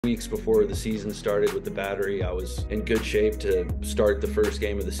Weeks before the season started with the battery, I was in good shape to start the first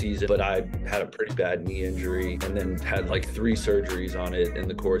game of the season, but I had a pretty bad knee injury and then had like 3 surgeries on it in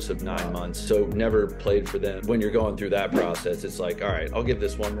the course of 9 months. So never played for them. When you're going through that process, it's like, all right, I'll give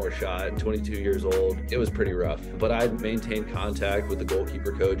this one more shot. 22 years old. It was pretty rough, but I maintained contact with the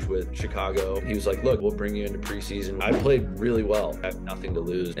goalkeeper coach with Chicago. He was like, look, we'll bring you into preseason. I played really well. I have nothing to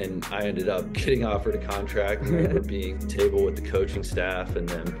lose. And I ended up getting offered a contract. I remember being at the table with the coaching staff and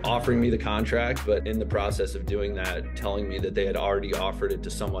then offering me the contract, but in the process of doing that, telling me that they had already offered it to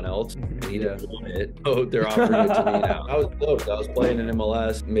someone else and he didn't want it. So they're offering it to me now. I was close. I was playing in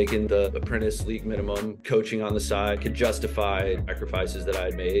MLS, making the apprentice league minimum, coaching on the side, could justify sacrifices that I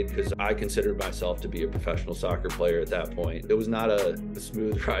had made because I considered myself to be a professional soccer player at that point. It was not a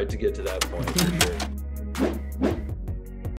smooth ride to get to that point, for sure.